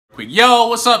quick. Yo,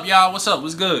 what's up, y'all? What's up?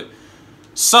 What's good?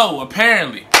 So,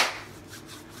 apparently,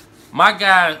 my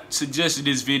guy suggested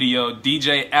this video,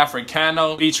 DJ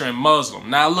AFRICANO, featuring Muslim.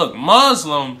 Now, look,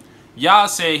 Muslim, y'all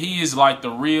say he is like the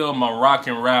real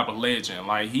Moroccan rapper legend.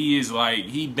 Like,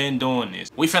 he been doing this.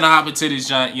 We finna hop into this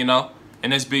giant, you know?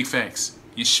 And that's big facts.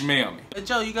 You smell me. Hey,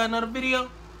 Joe, you got another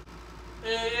video?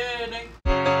 Yeah, nigga.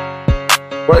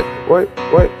 Wait,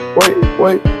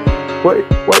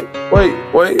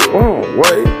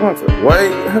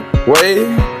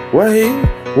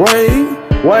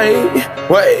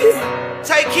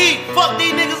 Take heat, fuck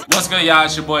these niggas. What's good, y'all?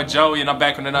 It's your boy Joey, and I'm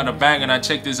back with another banger. Now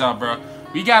check this out, bro.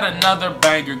 We got another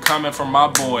banger coming from my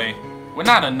boy. Well,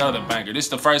 not another banger. This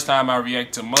is the first time I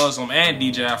react to Muslim and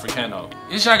DJ AFRICANO.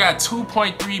 This y'all got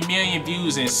 2.3 million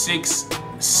views in 6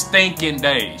 stinking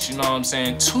days. You know what I'm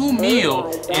saying? 2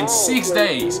 mil in 6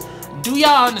 days. Do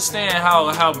y'all understand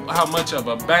how much of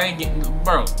a banging,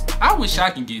 bro? I wish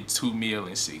I can get 2 mil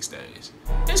in 6 days.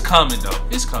 It's coming though.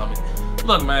 It's coming.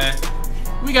 Look, man,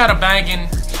 we got a banging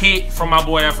hit from my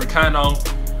boy AFRICANO.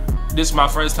 This is my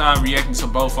first time reacting to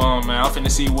both of them, man. I'm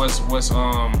finna see how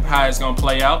it's gonna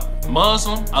play out.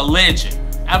 Muslim, a legend.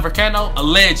 AFRICANO, a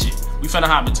legend. We finna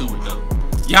hop into it though.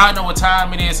 Y'all know what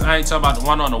time it is. I ain't talking about the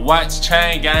one on the watch.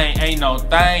 Chain gang, ain't no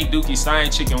thing. Dookie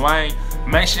Stain, Chicken Wayne.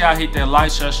 Make sure y'all hit that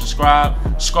like, share, subscribe.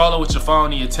 Scroll it with your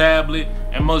phone and your tablet.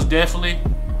 And most definitely,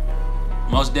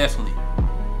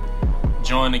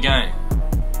 join the game.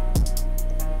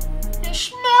 You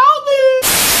smell me?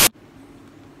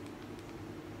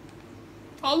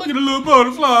 Oh, look at the little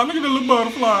butterfly. Look at the little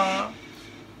butterfly.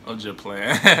 I'm just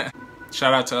playing.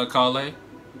 Shout out to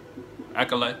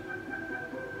Accolade.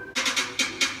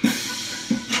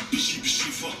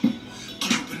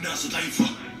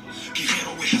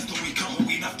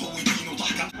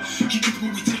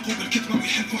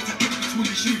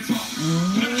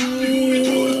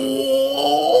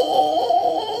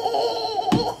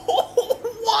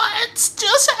 What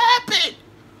just happened?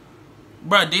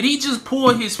 Bruh, did he just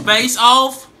pull his face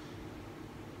off?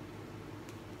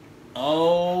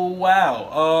 Oh,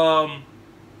 wow.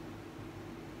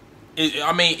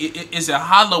 Is it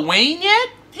Halloween yet?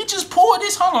 He just pulled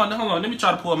this. Hold on. Let me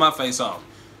try to pull my face off.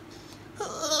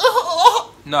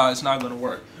 No, it's not gonna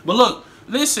work. But look,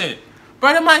 listen.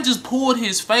 Bro, that man just pulled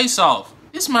his face off.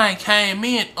 This man came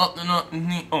in. Bro,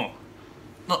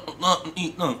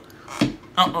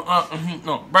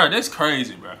 that's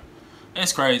crazy, bro.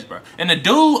 That's crazy, bro. And the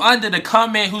dude under the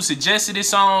comment who suggested this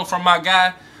song from my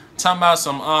guy, talking about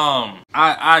some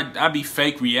I be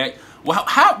fake react. Well,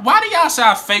 why do y'all say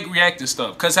I fake react to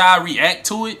stuff? Cause how I react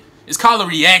to it? It's called a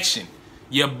reaction.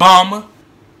 You bummer.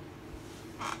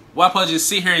 Why don't I just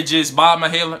sit here and just bob my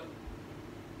head like,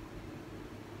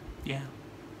 yeah.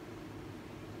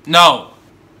 No,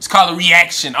 it's called a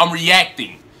reaction. I'm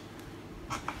reacting.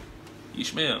 You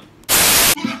smell?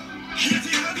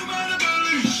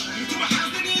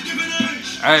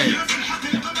 Hey,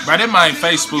 bro, that mind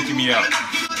face spooking me out.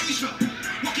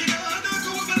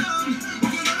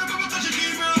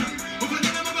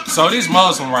 So this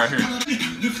Muslim right here.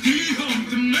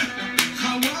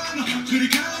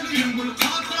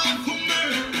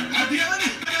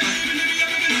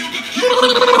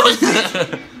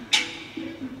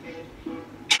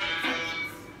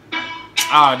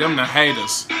 Ah, them the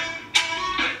haters.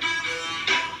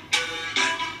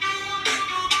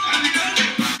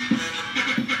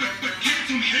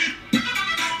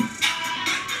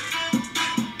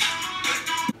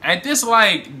 At this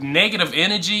like negative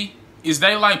energy, is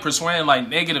they like persuading like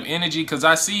negative energy? Cause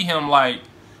I see him like,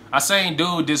 I seen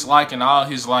dude disliking all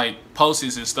his like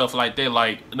posts and stuff like that,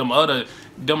 like them little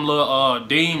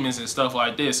demons and stuff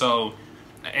like that. So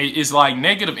it's like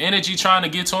negative energy trying to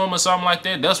get to him or something like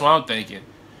that. That's what I'm thinking.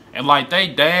 And like they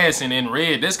dancing in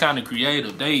red, that's kind of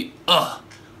creative. They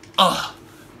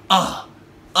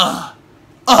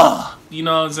you know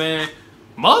what I'm saying?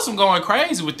 Muslim going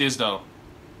crazy with this though.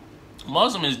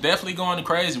 Muslim is definitely going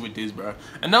crazy with this, bro.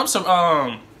 And I'm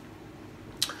some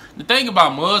the thing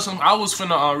about Muslim, I was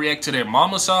finna react to their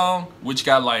Mama song, which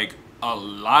got like a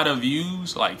lot of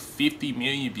views, like 50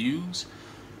 million views.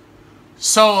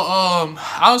 So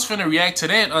I was finna react to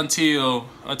that until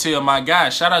my guy,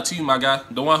 shout out to you, my guy,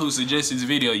 the one who suggested this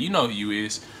video, you know who you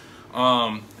is,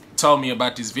 told me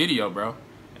about this video, bro.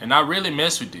 And I really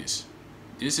mess with this.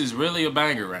 This is really a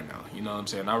banger right now. You know what I'm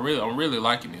saying? I'm really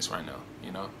liking this right now,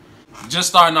 you know. Just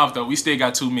starting off though, we still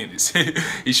got 2 minutes.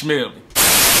 He smelled me.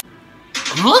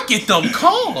 Look at them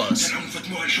cars.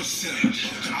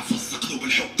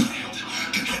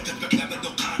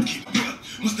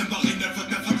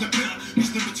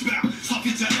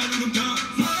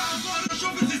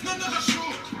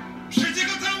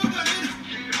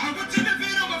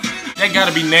 That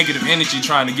gotta be negative energy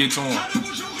trying to get to him.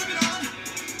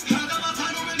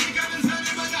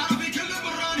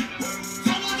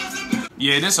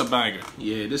 Yeah, this a banger.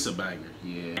 Yeah, this a banger.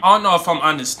 Yeah. I don't know if I'm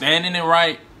understanding it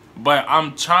right, but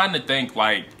I'm trying to think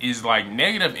like, is like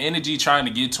negative energy trying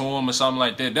to get to him or something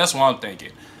like that? That's what I'm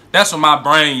thinking. That's what my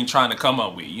brain trying to come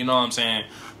up with. You know what I'm saying?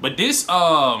 But this,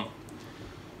 I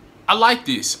like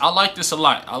this. I like this a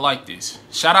lot. I like this.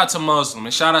 Shout out to Muslim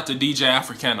and shout out to DJ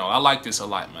Africano. I like this a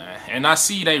lot, man. And I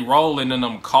see they rolling in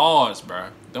them cars, bro.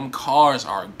 Them cars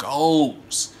are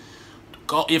goals.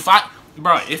 If I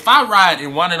ride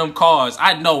in one of them cars,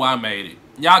 I know I made it.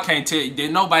 Y'all can't tell.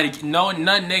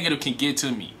 Nothing negative can get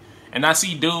to me. And I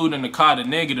see dude in the car, the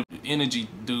negative energy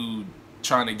dude,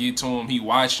 trying to get to him. He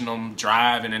watching them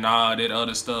driving and all that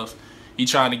other stuff. He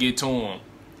trying to get to him.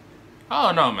 I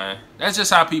don't know, man. That's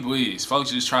just how people is.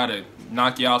 Folks just try to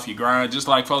knock you off your grind. Just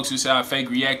like folks who say I fake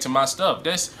react to my stuff.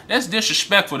 That's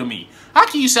disrespectful to me. How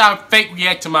can you say I fake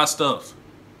react to my stuff?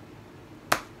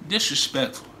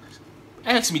 Disrespectful.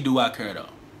 Ask me, do I care though?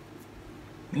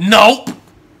 Nope.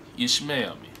 You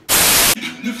smell me.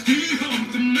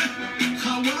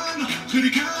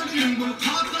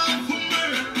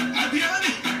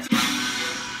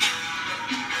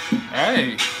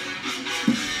 Hey.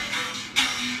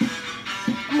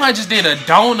 I might just did a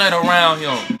donut around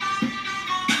him.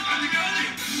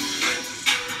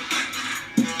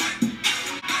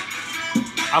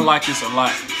 I like this a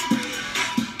lot.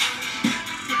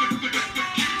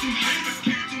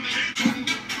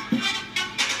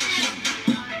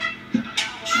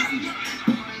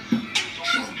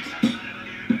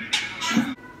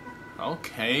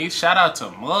 Okay, shout out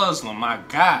to Muslim, my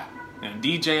God, and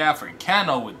DJ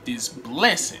Africano with this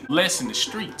blessing the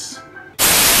streets.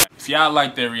 If y'all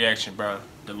like that reaction, bro,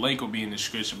 the link will be in the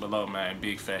description below, man.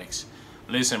 Big facts.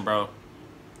 Listen, bro,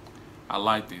 I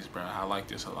like this, bro. I like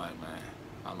this a lot, man.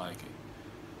 I like it.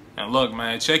 And look,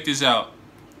 man, check this out.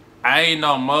 I ain't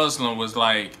know Muslim was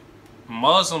like,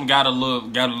 Muslim got a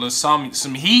little some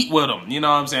heat with him. You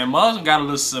know what I'm saying? Muslim got a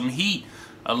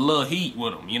little heat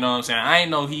with him. You know what I'm saying? I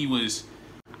ain't know he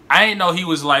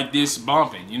was like this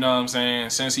bumping. You know what I'm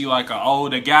saying? Since he like an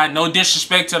older guy. No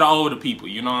disrespect to the older people.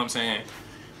 You know what I'm saying?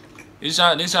 This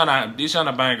on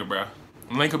a banger, bro.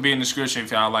 Link will be in the description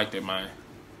if y'all like that, man.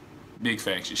 Big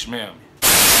facts. You smell me.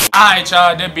 Alright,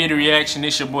 y'all. That be the reaction.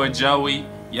 It's your boy Joey.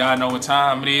 Y'all know what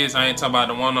time it is. I ain't talking about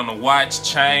the one on the watch.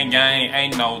 Chain gang.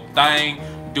 Ain't no thing.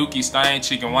 Dookie Stain.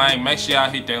 Chicken Wang. Make sure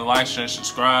y'all hit that like, share, and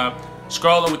subscribe.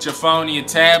 Scroll it with your phone or your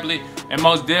tablet. And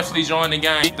most definitely join the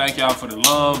game. Thank y'all for the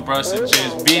love, bro.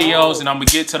 Suggest videos. And I'm going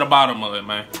to get to the bottom of it,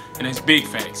 man. And it's big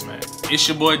facts, man. It's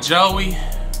your boy Joey.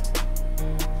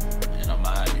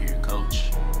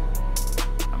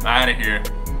 I'm out of here.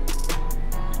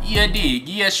 Yeah, dig.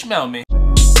 Yeah, smell me.